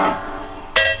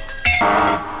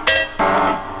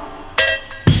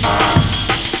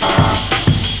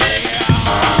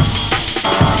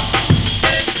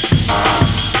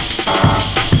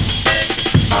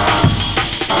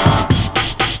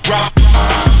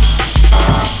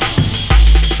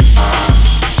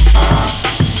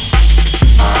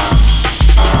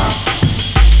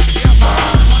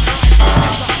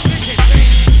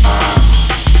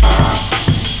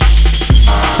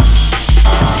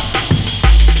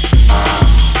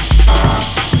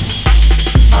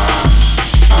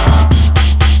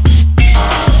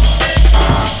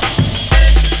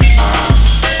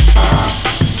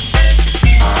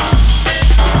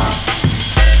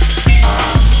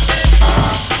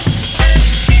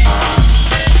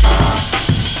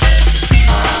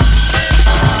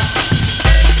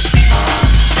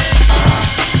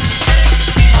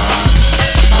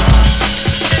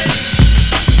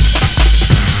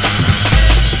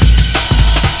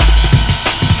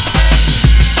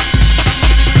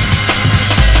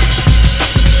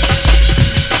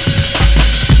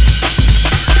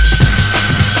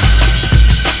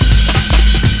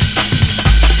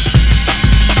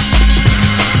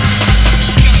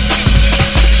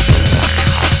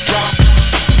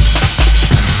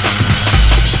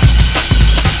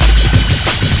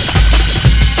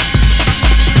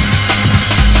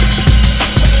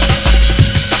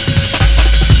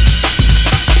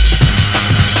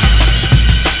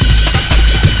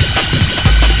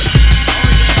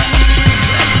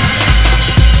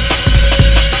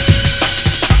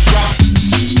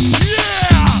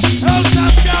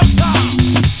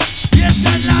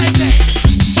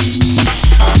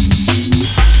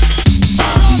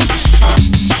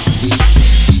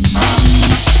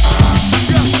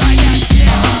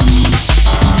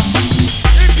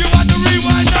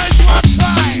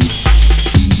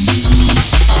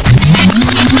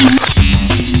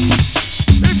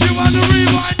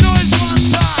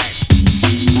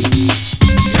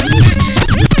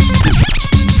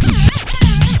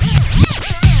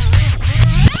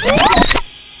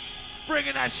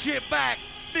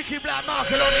 Nicky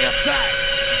Blackmarket on the outside.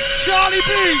 Charlie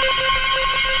B.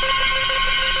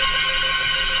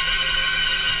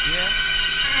 Yeah.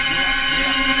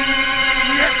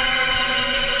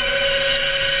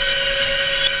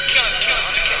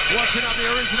 Watching up the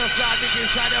original side, Nicky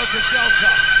inside Helter,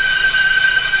 Skelter.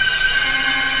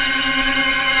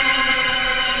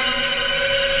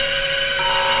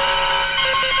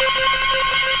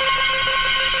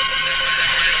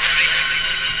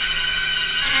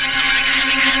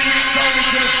 Tony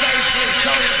to the stage, please,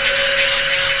 Tony.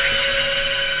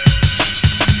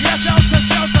 Yes, Helter,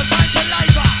 Skelter, time to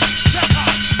labour. Checker,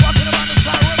 watching them on the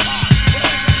side, ripper.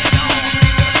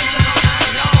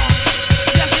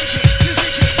 Yes, Nicky, you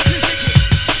think it.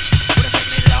 Would have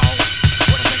taken me long.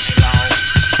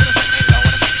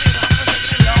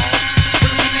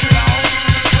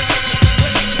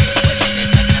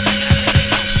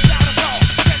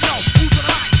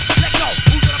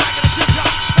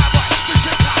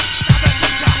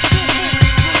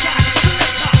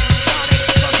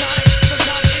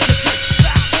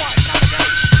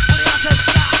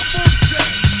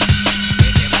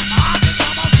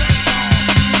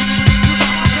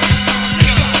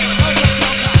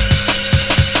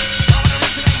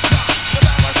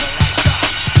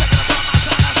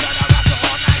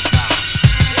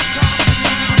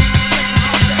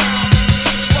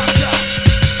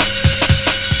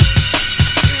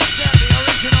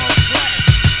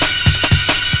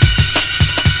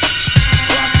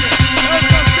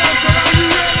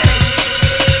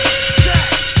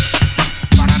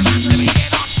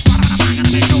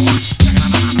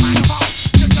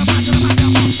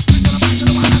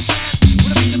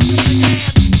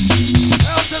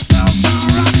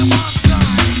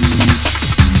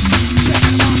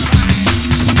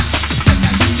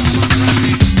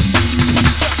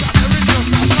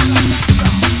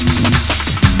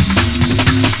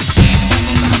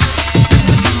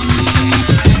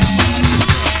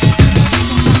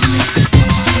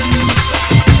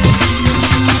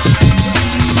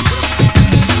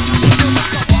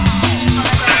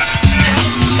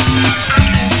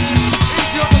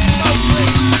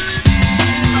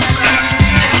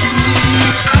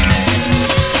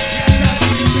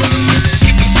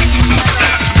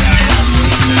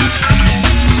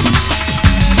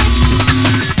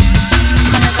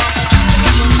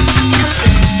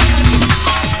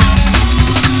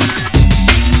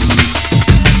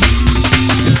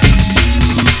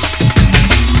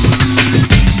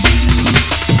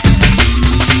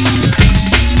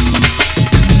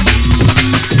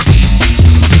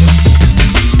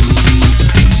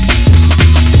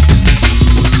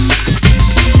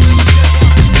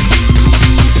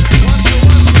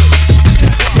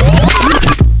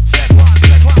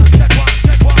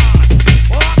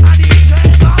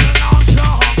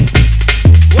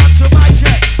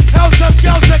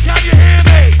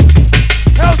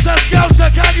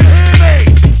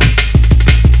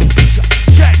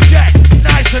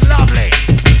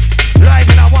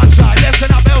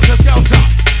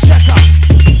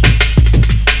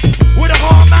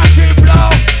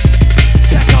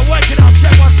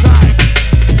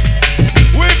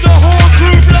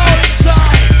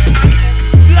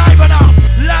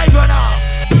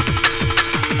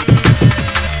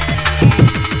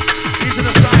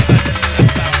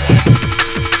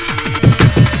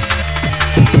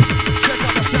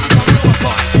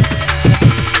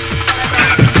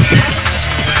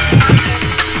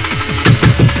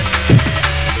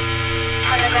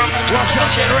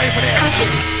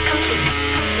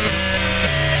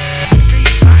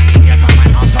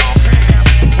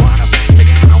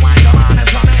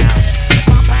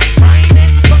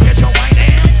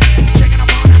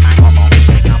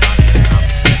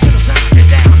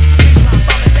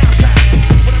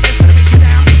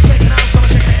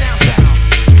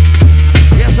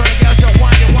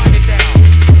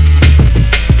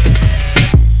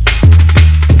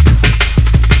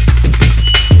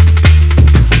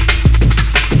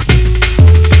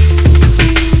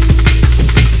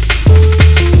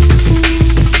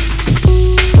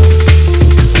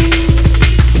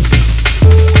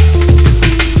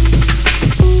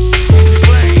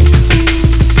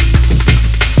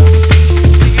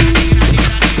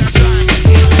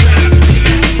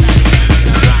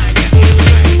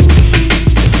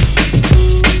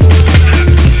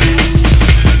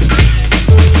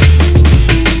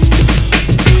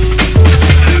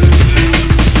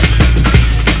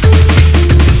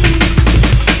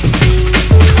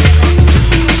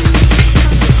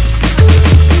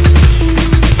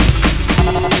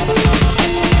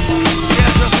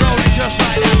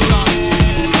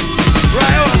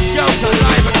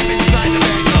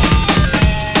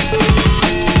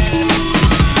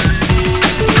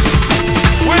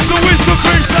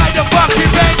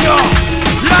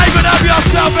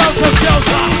 yourself, Helter,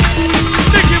 Skelter.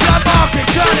 Nicky, Blackmarket,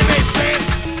 Charlie B.